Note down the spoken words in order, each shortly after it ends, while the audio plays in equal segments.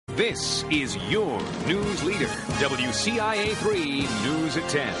This is your news leader, WCIA 3 News at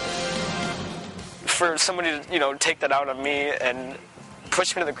 10. For somebody to, take that out on me and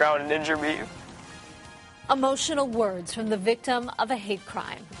push me to the ground and injure me. Emotional words from the victim of a hate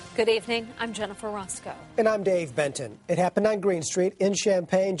crime. Good evening, I'm Jennifer Roscoe. And I'm Dave Benton. It happened on Green Street in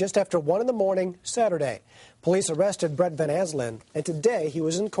Champaign just after 1 in the morning Saturday. Police arrested Brett Vanasdlen, and today he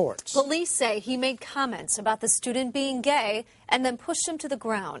was in court. Police say he made comments about the student being gay and then pushed him to the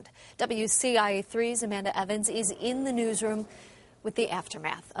ground. WCIA 3's Amanda Evans is in the newsroom with the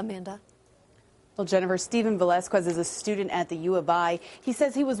aftermath. Amanda? Well, Jennifer, Steven Velasquez is a student at the U of I. He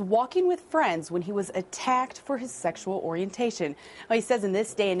says he was walking with friends when he was attacked for his sexual orientation. Well, he says in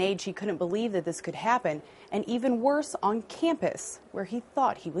this day and age he couldn't believe that this could happen, and even worse on campus where he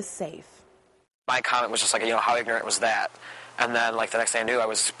thought he was safe. My comment was just like, how ignorant was that? And then the next thing I knew, I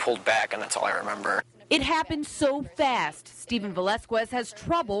was pulled back, and that's all I remember. It happened so fast, Steven Velasquez has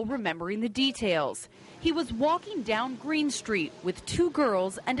trouble remembering the details. He was walking down Green Street with two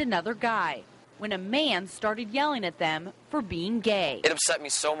girls and another guy when a man started yelling at them for being gay. It upset me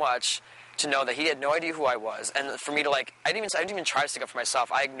so much to know that he had no idea who I was, and for me to I didn't even try to stick up for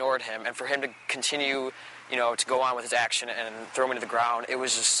myself. I ignored him, and for him to continue, to go on with his action and throw me to the ground, it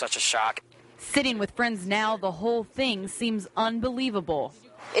was just such a shock. Sitting with friends now, the whole thing seems unbelievable.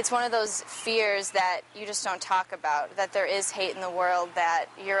 It's one of those fears that you just don't talk about, that there is hate in the world, that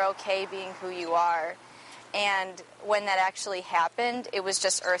you're okay being who you are. And when that actually happened, it was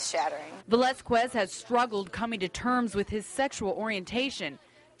just earth-shattering. Velasquez has struggled coming to terms with his sexual orientation,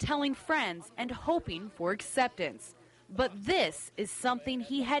 telling friends and hoping for acceptance. But this is something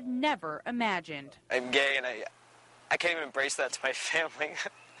he had never imagined. I'm gay, and I can't even embrace that to my family.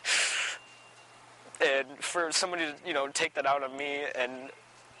 And for somebody to, take that out on me and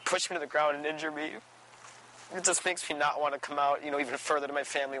push me to the ground and injure me, it just makes me not want to come out, even further to my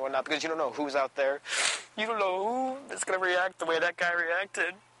family and whatnot, because you don't know who's out there. You don't know who is going to react the way that guy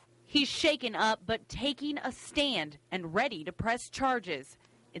reacted. He's shaken up, but taking a stand and ready to press charges.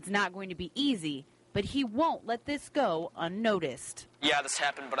 It's not going to be easy, but he won't let this go unnoticed. Yeah, this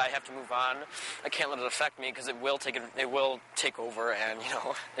happened, but I have to move on. I can't let it affect me because it will take over and,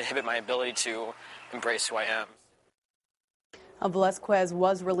 inhibit my ability to embrace who I am. Velasquez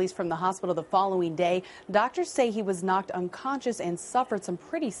was released from the hospital the following day. Doctors say he was knocked unconscious and suffered some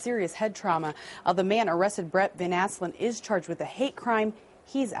pretty serious head trauma. The man arrested, Brett Vanasdlen, is charged with a hate crime.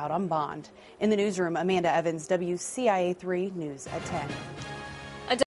 He's out on bond. In the newsroom, Amanda Evans, WCIA 3 News at 10.